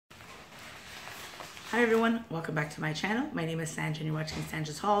Hi everyone, welcome back to my channel. My name is Sandra and you're watching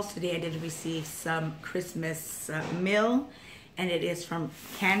Sandra's Hauls. Today I did receive some Christmas mail and it is from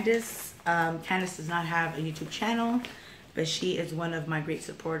Candace. Candace does not have a YouTube channel, but she is one of my great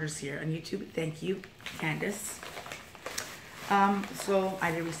supporters here on YouTube. Thank you, Candace. So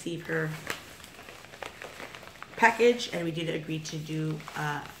I did receive her package and we did agree to do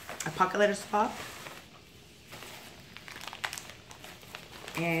a pocket letter swap.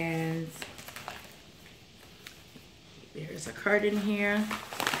 And there's a card in here.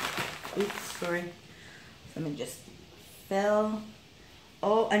 Oops, sorry. Something just fell.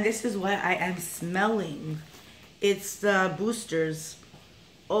 Oh, and this is what I am smelling. It's the boosters.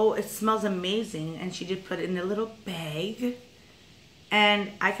 Oh, it smells amazing. And she did put it in a little bag.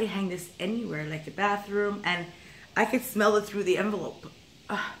 And I could hang this anywhere, like the bathroom. And I could smell it through the envelope.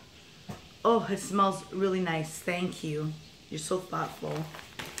 Oh, it smells really nice. Thank you. You're so thoughtful.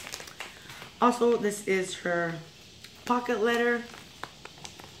 Also, this is her pocket letter.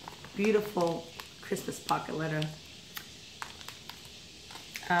 Beautiful Christmas pocket letter.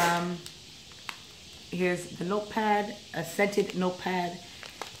 Here's the notepad, a scented notepad.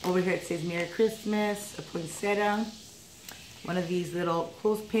 Over here it says Merry Christmas, a poinsettia. One of these little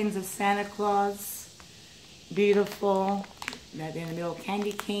clothespins of Santa Claus. Beautiful. That in the middle,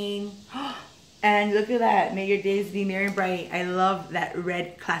 candy cane. And look at that. May your days be merry and bright. I love that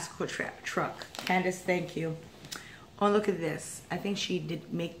red classical truck. Candace, thank you. Oh, look at this. I think she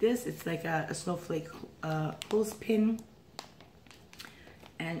did make this. It's like a snowflake clothespin.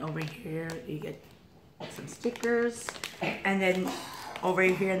 And over here, you get some stickers. And then over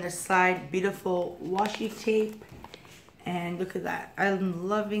here on the side, beautiful washi tape. And look at that. I'm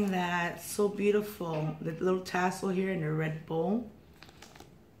loving that. So beautiful. The little tassel here and the red bow.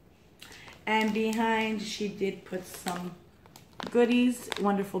 And behind, she did put some goodies.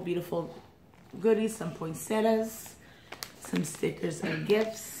 Wonderful, beautiful goodies. Some poinsettias. Some stickers and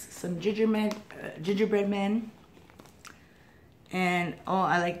gifts. Some gingerbread men. And, oh,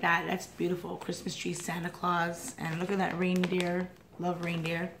 I like that. That's beautiful. Christmas tree, Santa Claus. And look at that reindeer. Love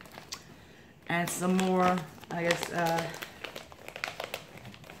reindeer. And some more, I guess,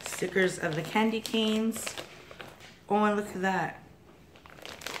 stickers of the candy canes. Oh, and look at that.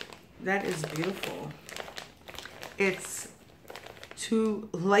 That is beautiful. It's 2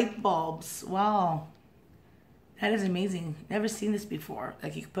 light bulbs. Wow. That is amazing. Never seen this before.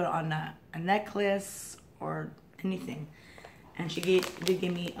 Like you could put it on a necklace or anything. And she did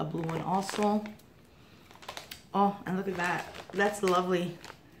give me a blue one also. Oh, and look at that. That's lovely.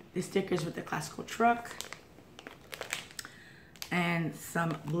 The stickers with the classical truck. And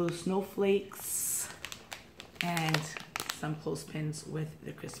some blue snowflakes. And some clothespins with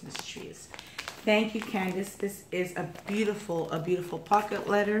the Christmas trees. Thank you, Candace. This is a beautiful pocket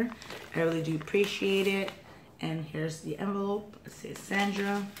letter. I really do appreciate it. And here's the envelope. It says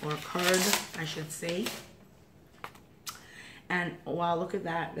Sandra, or card, I should say. And wow, look at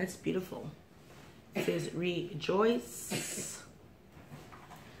that. That's beautiful. It says rejoice.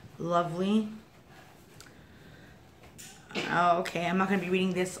 Lovely. Okay, I'm not going to be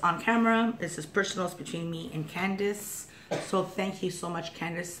reading this on camera. This is personal. It's between me and Candace. So thank you so much,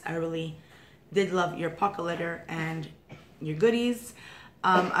 Candace. I really did love your pocket letter and your goodies.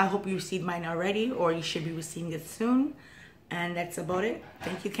 I hope you received mine already, or you should be receiving it soon. And that's about it.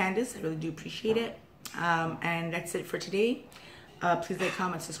 Thank you, Candace. I really do appreciate it. And that's it for today. Please like,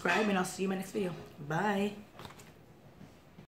 comment, subscribe, and I'll see you in my next video. Bye.